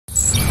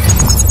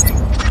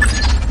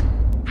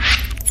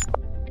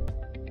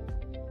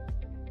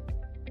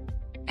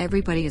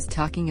Everybody is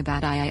talking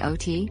about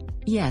IIoT?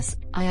 Yes,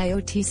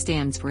 IIoT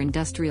stands for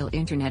Industrial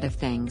Internet of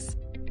Things.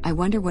 I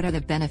wonder what are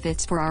the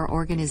benefits for our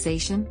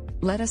organization?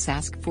 Let us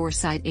ask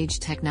 4Sight Age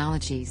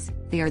Technologies,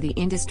 they are the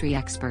industry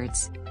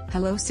experts.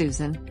 Hello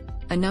Susan.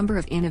 A number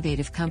of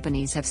innovative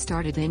companies have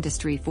started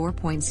Industry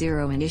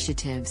 4.0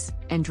 initiatives,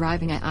 and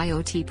driving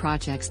IIoT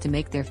projects to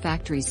make their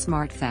factories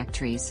smart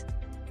factories.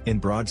 In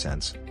broad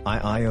sense,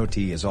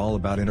 IIoT is all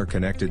about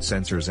interconnected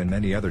sensors and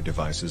many other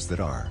devices that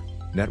are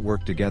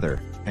networked together,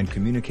 and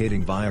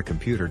communicating via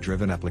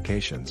computer-driven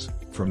applications,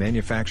 for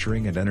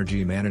manufacturing and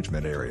energy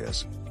management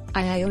areas.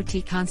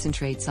 IIoT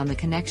concentrates on the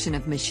connection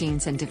of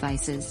machines and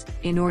devices,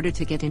 in order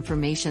to get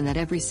information that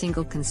every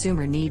single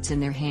consumer needs in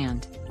their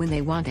hand, when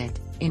they want it,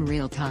 in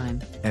real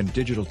time. And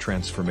digital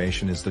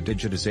transformation is the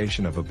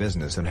digitization of a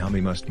business and how we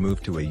must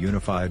move to a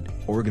unified,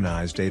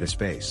 organized data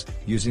space,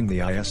 using the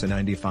ISO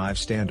 95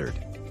 standard.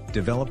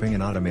 Developing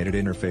an automated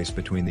interface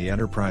between the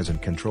enterprise and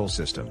control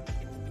system.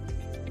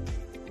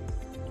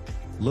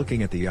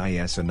 Looking at the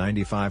ISO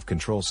 95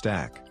 control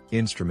stack,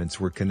 instruments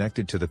were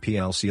connected to the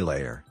PLC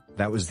layer,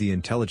 that was the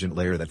intelligent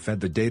layer that fed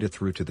the data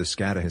through to the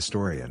SCADA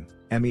historian,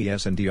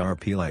 MES and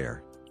ERP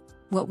layer.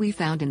 What we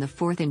found in the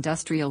fourth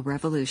industrial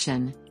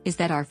revolution, is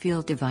that our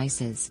field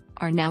devices,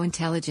 are now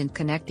intelligent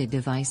connected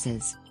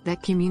devices,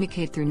 that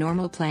communicate through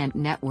normal plant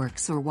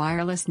networks or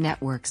wireless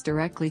networks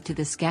directly to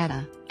the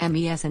SCADA,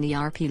 MES and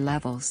ERP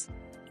levels.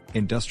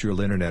 Industrial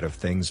Internet of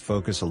Things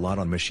focus a lot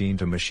on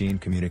machine-to-machine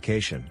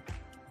communication,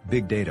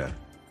 big data,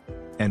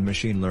 and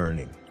machine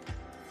learning.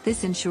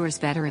 This ensures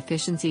better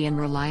efficiency and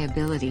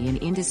reliability in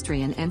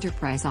industry and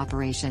enterprise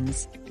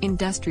operations.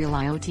 Industrial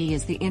IoT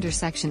is the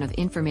intersection of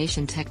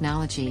information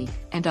technology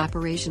and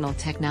operational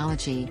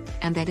technology,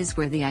 and that is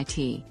where the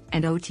IT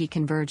and OT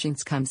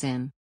convergence comes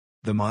in.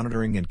 The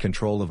monitoring and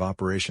control of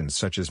operations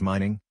such as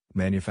mining,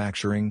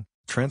 manufacturing,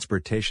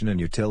 transportation and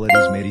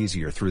utilities made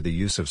easier through the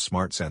use of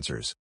smart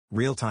sensors.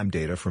 Real-time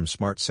data from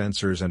smart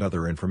sensors and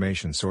other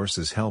information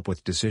sources help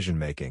with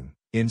decision-making,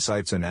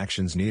 insights and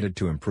actions needed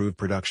to improve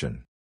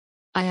production.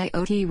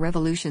 IIoT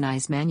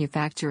revolutionized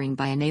manufacturing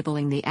by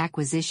enabling the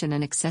acquisition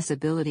and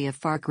accessibility of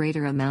far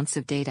greater amounts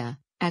of data,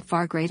 at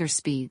far greater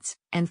speeds,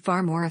 and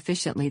far more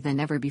efficiently than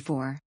ever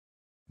before.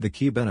 The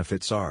key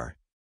benefits are: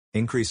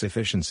 increase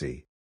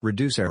efficiency,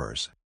 reduce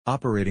errors,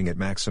 operating at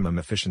maximum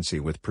efficiency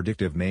with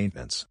predictive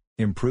maintenance,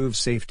 improve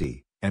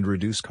safety, and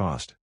reduce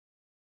cost.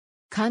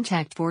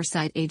 Contact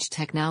 4Sight Age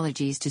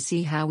Technologies to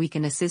see how we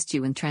can assist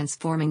you in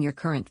transforming your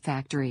current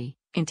factory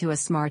into a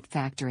smart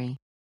factory.